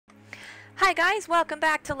Hi guys, welcome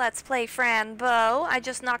back to Let's Play Fran Bow. I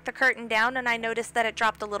just knocked the curtain down and I noticed that it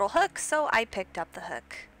dropped a little hook, so I picked up the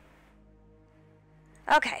hook.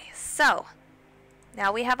 Okay, so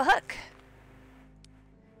now we have a hook.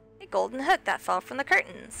 A golden hook that fell from the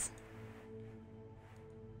curtains.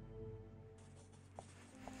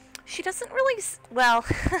 She doesn't really, well,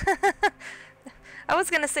 I was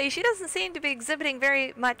gonna say she doesn't seem to be exhibiting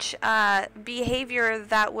very much behavior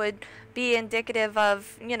that would be indicative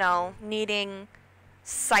of, you know, needing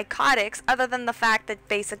psychotics, other than the fact that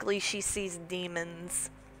basically she sees demons.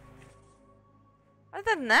 Other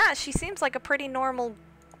than that, she seems like a pretty normal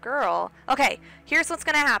girl. Okay, here's what's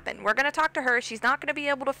gonna happen. We're gonna talk to her. She's not gonna be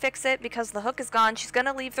able to fix it because the hook is gone. She's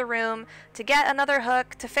gonna leave the room to get another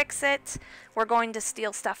hook to fix it. We're going to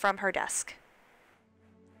steal stuff from her desk.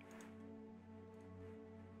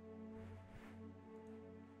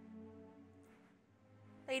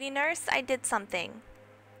 Lady nurse, I did something.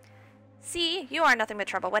 See, you are nothing but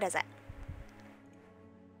trouble. What is it? I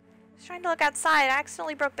was trying to look outside. I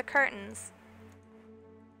accidentally broke the curtains.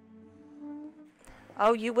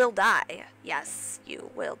 Oh, you will die. Yes, you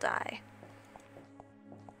will die.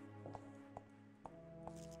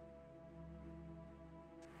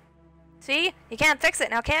 See? You can't fix it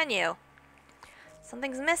now, can you?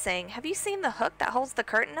 Something's missing. Have you seen the hook that holds the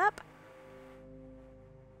curtain up?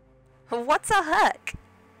 What's a hook?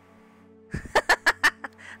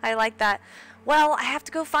 I like that. Well, I have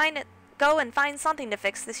to go and find something to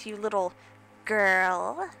fix this, you little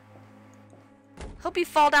girl. Hope you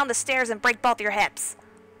fall down the stairs and break both your hips.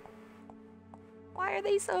 Why are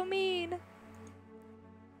they so mean?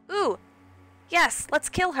 Ooh, yes, let's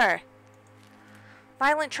kill her.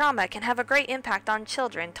 Violent trauma can have a great impact on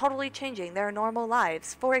children, totally changing their normal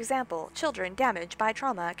lives. For example, children damaged by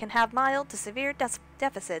trauma can have mild to severe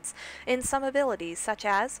deficits in some abilities, such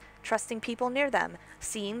as trusting people near them,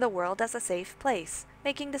 seeing the world as a safe place,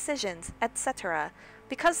 making decisions, etc.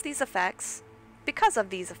 Because of these effects,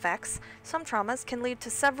 some traumas can lead to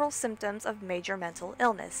several symptoms of major mental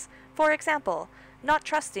illness. For example, not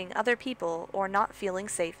trusting other people or not feeling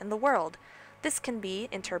safe in the world. This can be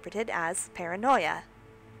interpreted as paranoia.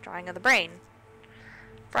 Drawing of the brain.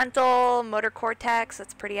 Frontal, motor cortex,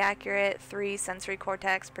 that's pretty accurate. 3, sensory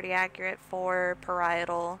cortex, pretty accurate. 4,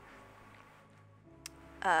 parietal.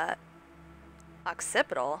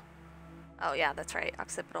 Occipital. Oh yeah, that's right.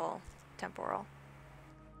 Occipital, temporal.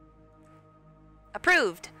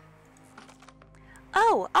 Approved!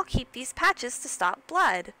 Oh, I'll keep these patches to stop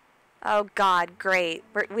blood. Oh god, great.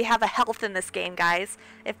 We have a health in this game, guys.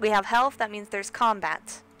 If we have health, that means there's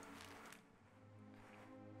combat.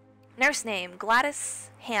 Nurse name, Gladys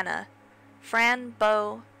Hannah. Fran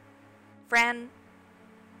Bow Dagenhart.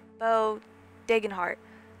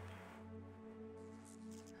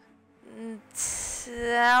 The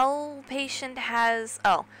patient has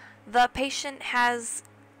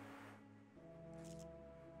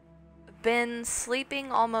been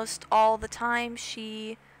sleeping almost all the time.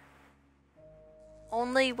 She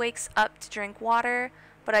only wakes up to drink water,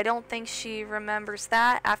 but I don't think she remembers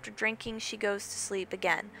that. After drinking, she goes to sleep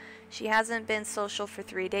again. She hasn't been social for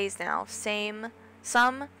 3 days now. Some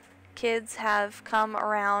kids have come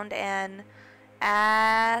around and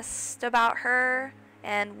asked about her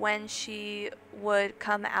and when she would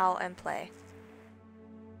come out and play.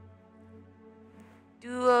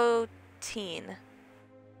 Duotine.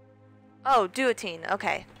 Oh, duotine.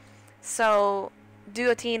 Okay. So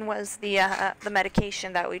duotine was the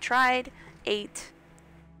medication that we tried. 8.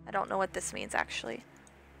 I don't know what this means, actually.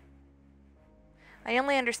 I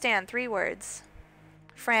only understand 3 words.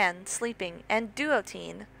 Fran, sleeping, and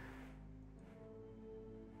duotine.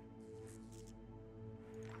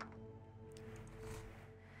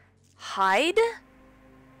 Hide?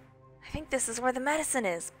 I think this is where the medicine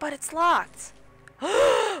is, but it's locked.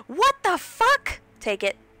 What the fuck? Take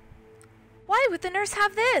it. Why would the nurse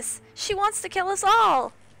have this? She wants to kill us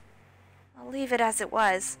all. I'll leave it as it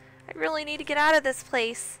was. I really need to get out of this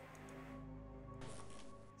place.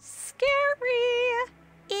 Scary!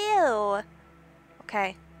 Ew!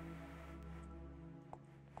 Okay.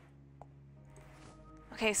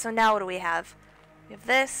 Okay, so now what do we have? We have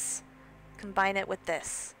this. Combine it with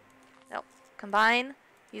this. Nope. Combine.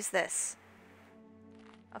 Use this.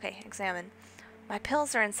 Okay, examine. My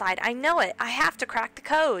pills are inside. I know it. I have to crack the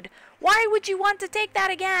code. Why would you want to take that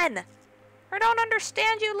again? I don't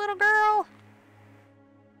understand you, little girl.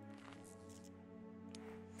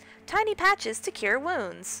 Tiny patches to cure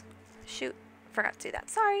wounds. Shoot, forgot to do that.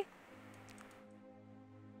 Sorry.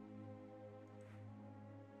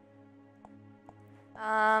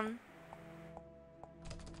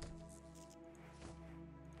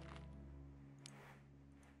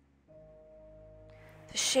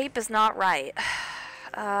 shape is not right.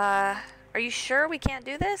 Are you sure we can't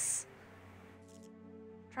do this?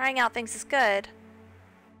 Trying out things is good.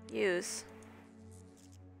 Use.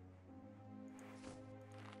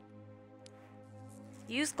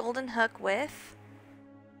 Use golden hook with...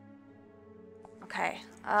 Okay.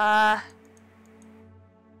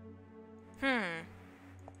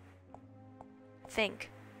 Think.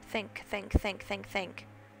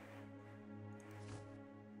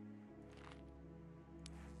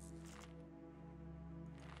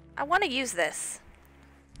 I want to use this.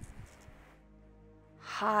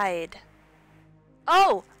 Hide.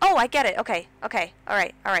 Oh, I get it. Okay. All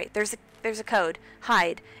right. There's a code.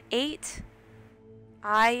 Hide.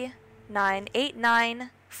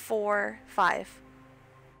 8945.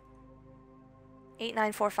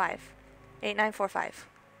 8945. 8945.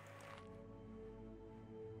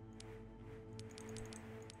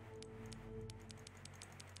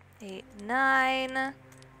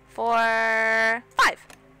 8945.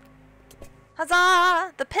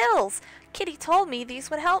 Huzzah! The pills! Kitty told me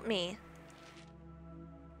these would help me.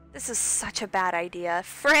 This is such a bad idea.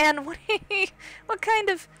 Fran, what kind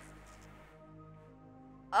of...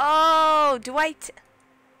 Oh, do I...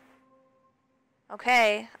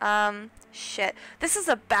 Okay, shit. This is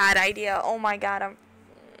a bad idea. Oh my god,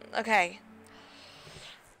 okay.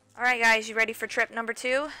 Alright guys, you ready for trip number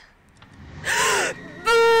 2?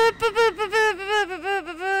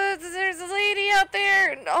 There's a lady out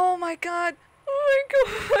there! Oh my god. Oh my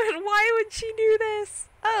god, why would she do this?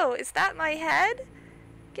 Oh, is that my head?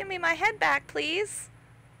 Give me my head back, please.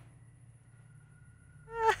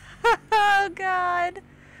 Oh god.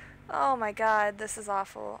 Oh my god, this is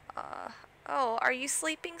awful. Oh, are you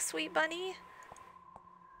sleeping, sweet bunny?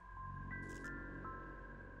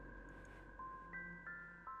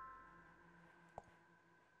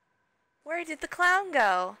 Where did the clown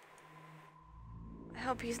go? I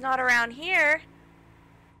hope he's not around here.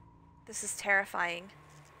 This is terrifying.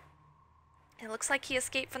 It looks like he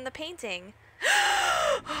escaped from the painting.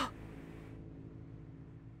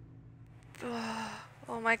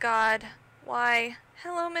 Oh my god. Why?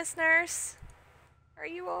 Hello, Miss Nurse. Are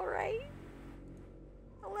you alright?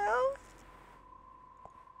 Hello?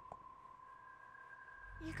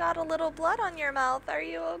 You got a little blood on your mouth. Are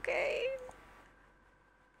you okay?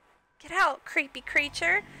 Get out, creepy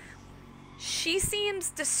creature. She seems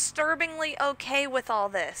disturbingly okay with all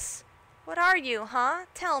this. What are you, huh?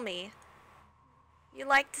 Tell me. You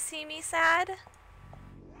like to see me sad?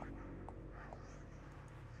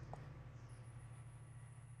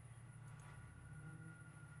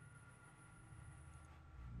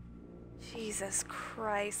 Jesus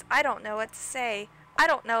Christ. I don't know what to say. I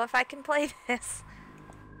don't know if I can play this.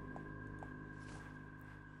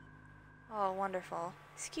 Oh, wonderful.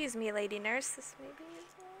 Excuse me, lady nurse. This may be...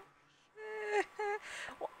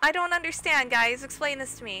 I don't understand, guys. Explain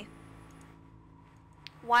this to me.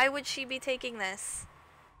 Why would she be taking this?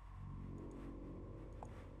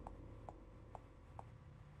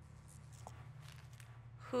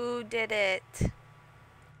 Who did it?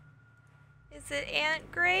 Is it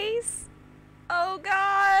Aunt Grace? Oh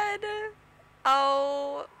god!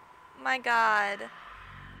 Oh my god.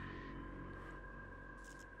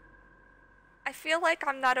 I feel like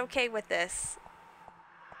I'm not okay with this.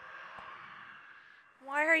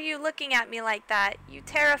 Why are you looking at me like that? You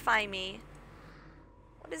terrify me.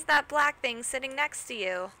 What is that black thing sitting next to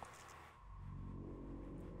you?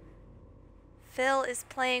 Phil is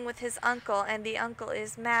playing with his uncle and the uncle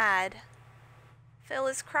is mad. Phil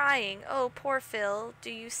is crying. Oh, poor Phil.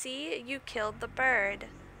 Do you see? You killed the bird.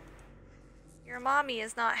 Your mommy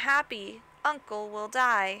is not happy. Uncle will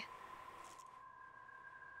die.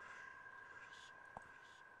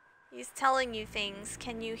 He's telling you things.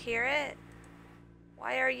 Can you hear it?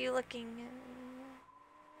 Why are you looking?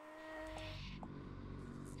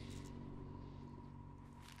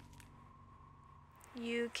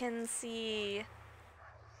 You can see.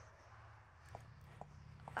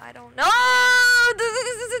 I don't know.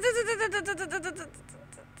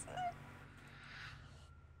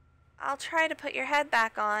 I'll try to put your head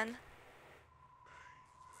back on.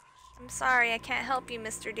 I'm sorry, I can't help you,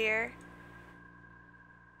 Mr. Deer.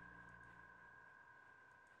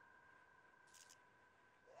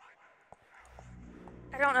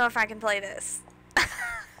 I don't know if I can play this.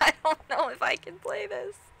 I don't know if I can play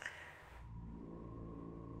this.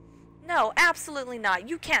 No, absolutely not.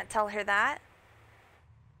 You can't tell her that.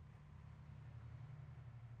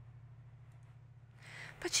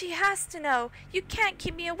 But she has to know. You can't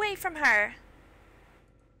keep me away from her.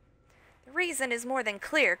 The reason is more than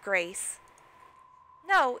clear, Grace.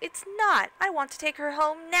 No, it's not. I want to take her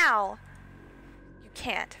home now. You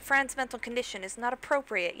Can't. Fran's mental condition is not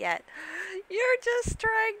appropriate yet. You're just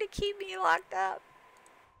trying to keep me locked up.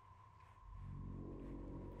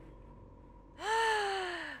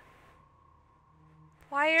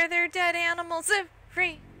 Why are there dead animals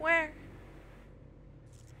everywhere?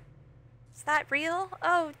 Is that real?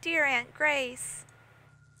 Oh, dear Aunt Grace.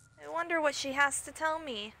 I wonder what she has to tell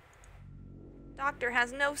me. Doctor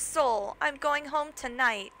has no soul. I'm going home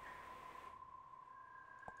tonight.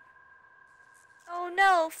 Oh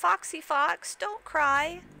no, Foxy Fox, don't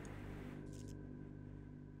cry.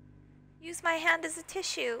 Use my hand as a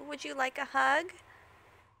tissue. Would you like a hug?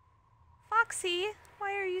 Foxy,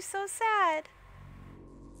 why are you so sad?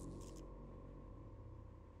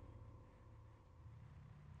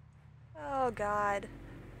 Oh God.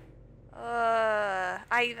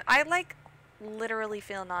 I like literally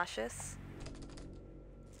feel nauseous.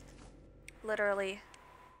 Literally.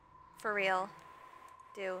 For real.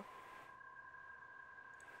 Do.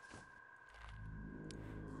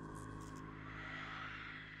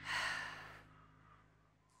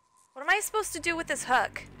 What am I supposed to do with this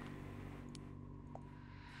hook?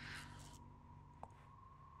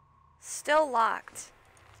 Still locked.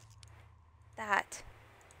 That.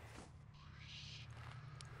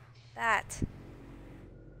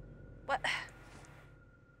 What?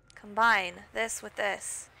 Combine this with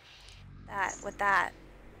this. That with that.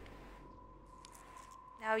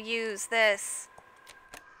 Now use this.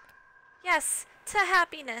 Yes, to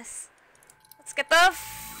happiness. Let's get the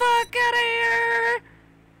fuck out of here!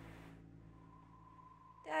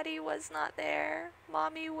 Daddy was not there.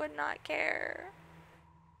 Mommy would not care.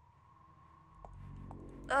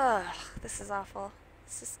 Ugh, this is awful.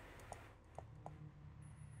 This is...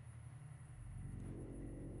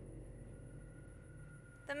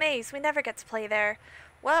 The maze, we never get to play there.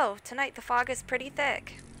 Whoa, tonight the fog is pretty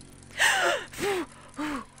thick. The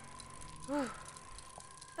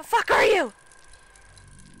fuck are you?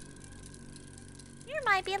 You're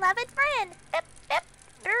my beloved friend. Bip, bip,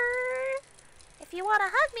 brr. If you want to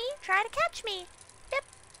hug me, try to catch me. Bip,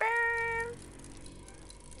 brr.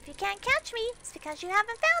 If you can't catch me, it's because you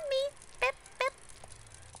haven't found me. Bip, bip.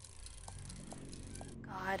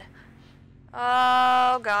 God.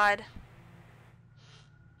 Oh, God.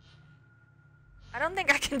 I don't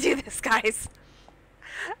think I can do this, guys.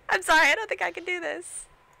 I'm sorry, I don't think I can do this.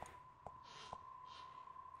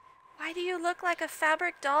 Why do you look like a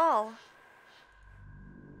fabric doll?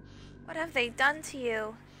 What have they done to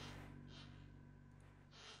you?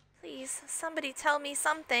 Please, somebody tell me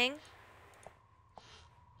something.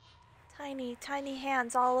 Tiny, tiny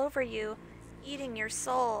hands all over you, eating your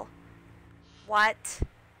soul. What?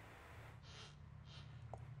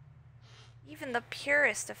 Even the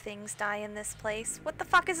purest of things die in this place. What the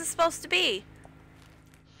fuck is this supposed to be?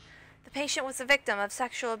 The patient was a victim of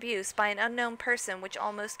sexual abuse by an unknown person which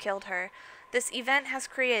almost killed her. This event has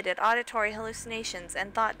created auditory hallucinations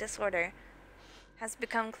and thought disorder. Has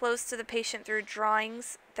become close to the patient through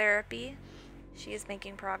drawings, therapy. She is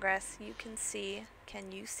making progress. You can see.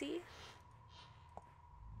 Can you see?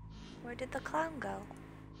 Where did the clown go?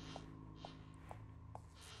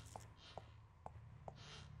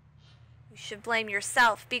 You should blame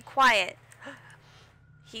yourself. Be quiet.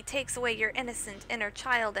 He takes away your innocent inner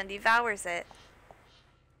child and devours it.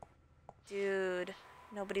 Dude,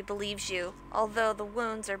 nobody believes you, although the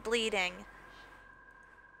wounds are bleeding.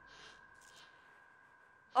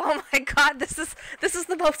 Oh my God, this is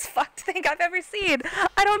the most fucked thing I've ever seen.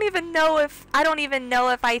 I don't even know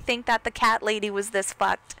if I think that the cat lady was this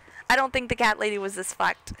fucked. I don't think the cat lady was this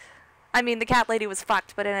fucked. I mean, the cat lady was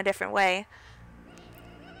fucked, but in a different way.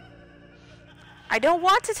 I don't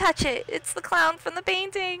want to touch it. It's the clown from the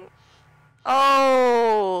painting.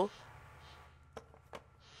 Oh.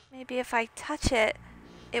 Maybe if I touch it,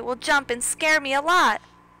 it will jump and scare me a lot.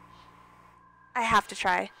 I have to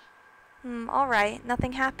try. Alright.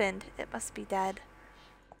 Nothing happened. It must be dead.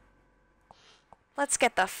 Let's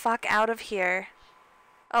get the fuck out of here.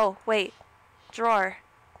 Oh, wait. Drawer.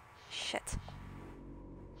 Shit.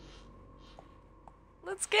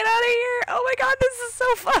 Let's get out of here. Oh my God, this is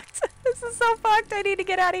so fucked. This is so fucked. I need to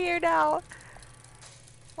get out of here now.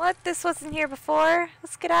 What? This wasn't here before?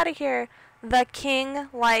 Let's get out of here. The king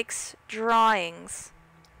likes drawings.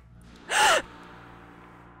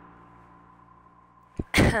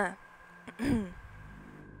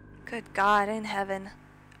 Good God in heaven.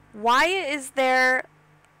 Why is there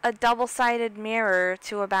a double-sided mirror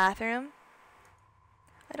to a bathroom?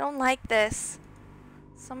 I don't like this.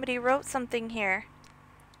 Somebody wrote something here.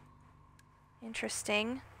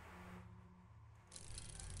 Interesting.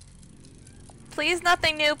 Please,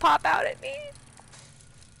 nothing new pop out at me.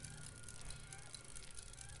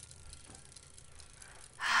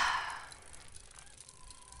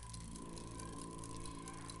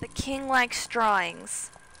 The king likes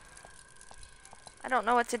drawings. I don't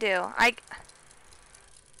know what to do.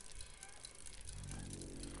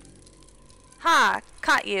 Ha!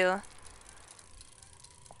 Caught you.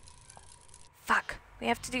 Fuck. We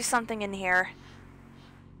have to do something in here.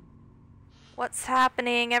 What's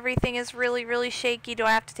happening? Everything is really, really shaky. Do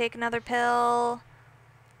I have to take another pill?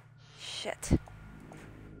 Shit.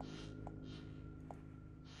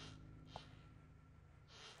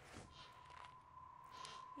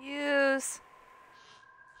 Use.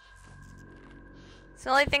 It's the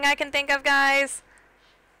only thing I can think of, guys.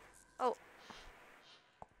 Oh.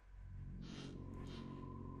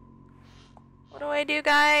 What do I do,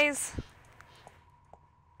 guys?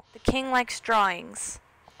 The king likes drawings.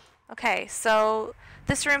 Okay, so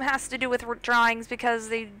this room has to do with drawings because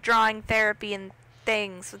they drawing therapy and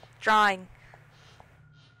things with drawing.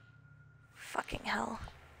 Fucking hell.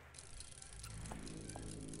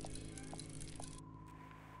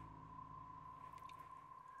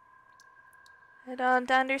 I don't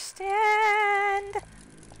understand.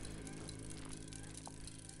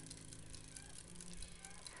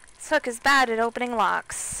 This hook is bad at opening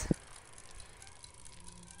locks.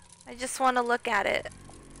 I just want to look at it.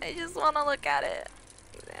 I just want to look at it.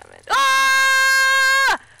 Damn it.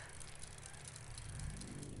 Ah!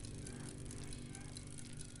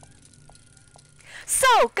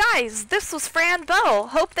 So, guys, this was Fran Bow.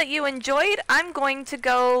 Hope that you enjoyed. I'm going to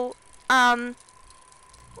go,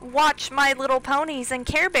 watch My Little Ponies and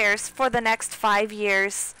Care Bears for the next 5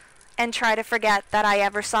 years and try to forget that I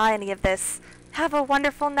ever saw any of this. Have a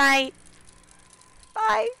wonderful night.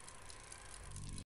 Bye.